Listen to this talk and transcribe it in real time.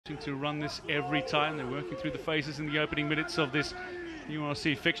opting to run this every time. They're working through the phases in the opening minutes of this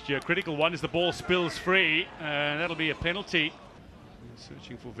URC fixture. Critical one as the ball spills free, and that'll be a penalty.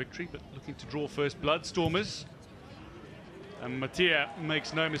 Searching for victory, but looking to draw first blood, Stormers. And Mattia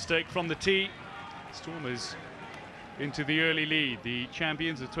makes no mistake from the tee. Stormers into the early lead, the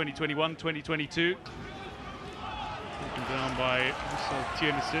champions of 2021-2022. Taken down by Marcel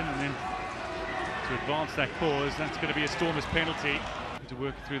Tiernissen, and then to advance that cause, that's going to be a Stormers penalty. To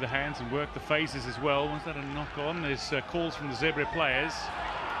work it through the hands and work the phases as well. Was that a knock on? There's calls from the Zebre players.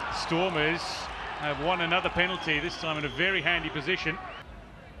 Stormers have won another penalty, this time in a very handy position.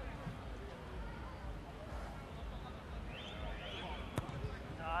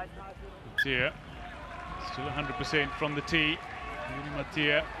 Mattia, still 100% from the tee.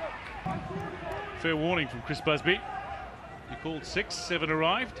 Mattia. Fair warning from Chris Busby. He called 6, 7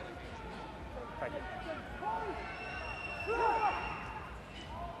 arrived.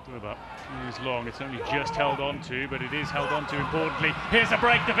 About 2 years long, it's only just held on to, but it is held on to importantly. Here's a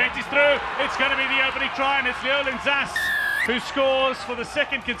break, the vet is through. It's going to be the opening try, and it's Leolin Zas who scores for the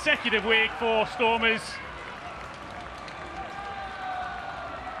second consecutive week for Stormers.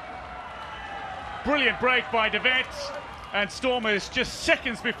 Brilliant break by De Vet, and Stormers just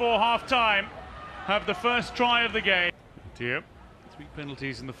seconds before half-time have the first try of the game. Here, 3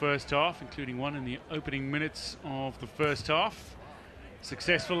 penalties in the first half, including one in the opening minutes of the first half.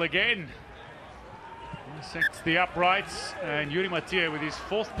 Successful again. Sets the uprights, and Yuri Mattia with his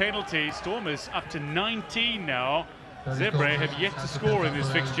 4th penalty. Stormers up to 19 now. Zebre have yet to score in this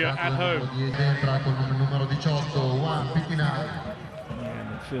fixture at home.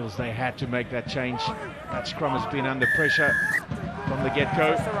 And it feels they had to make that change. That scrum has been under pressure from the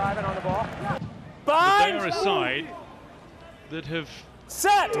get-go. But they are a side that have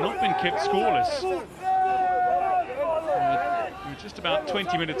not been kept scoreless. We're just about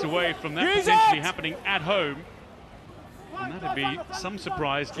 20 minutes away from that potentially happening at home. And that'd be some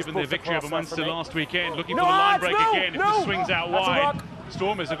surprise given their victory over Munster last weekend. Looking for the line break again if this swings out wide.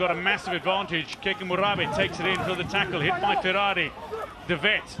 Stormers have got a massive advantage. Keke Murabe takes it in for the tackle, hit by Ferrari. De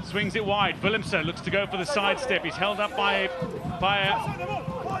Vet swings it wide. Willemse looks to go for the sidestep. He's held up by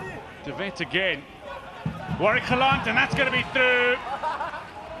De Vet again. Warwick Gelant, and that's going to be through.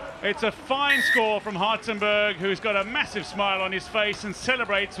 It's a fine score from Hartzenberg, who's got a massive smile on his face and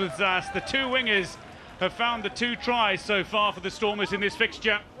celebrates with Zas. The 2 wingers have found the 2 tries so far for the Stormers in this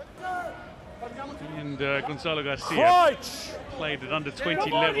fixture. And Gonzalo Garcia played at under 20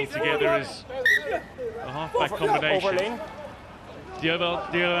 level together as a halfback combination.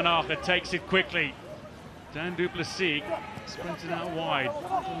 Dierenacher takes it quickly. Dan Duplessis sprints it out wide.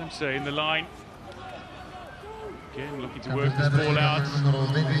 Willemse in the line. Again, looking to work this ball out.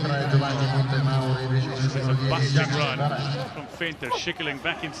 It's a busting run from Finter, Schickeling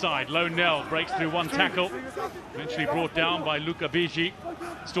back inside. Lone Nell breaks through one tackle, eventually brought down by Luca Bigi.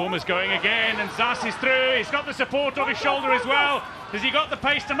 Stormers going again, and Zas is through. He's got the support on his shoulder as well. Has he got the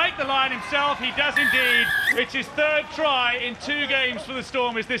pace to make the line himself? He does indeed. It's his 3rd try in 2 games for the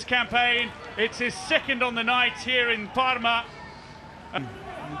Stormers this campaign. It's his 2nd on the night here in Parma.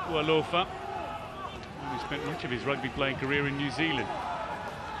 Ualofa. He spent much of his rugby playing career in New Zealand.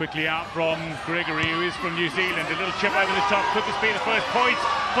 Quickly out from Gregory, who is from New Zealand. A little chip over the top. Could this be the first point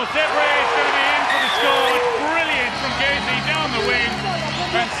for Zebre? It's going to be in for the score. It's brilliant from Gezi down the wing.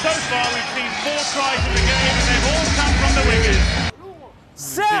 And so far we've seen 4 tries in the game, and they've all come from the wingers.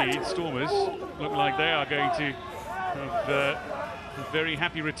 Indeed, Stormers look like they are going to have a very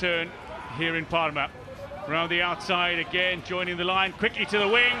happy return here in Parma. Around the outside again, joining the line quickly to the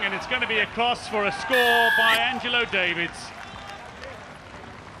wing, and it's going to be a cross for a score by Angelo Davids.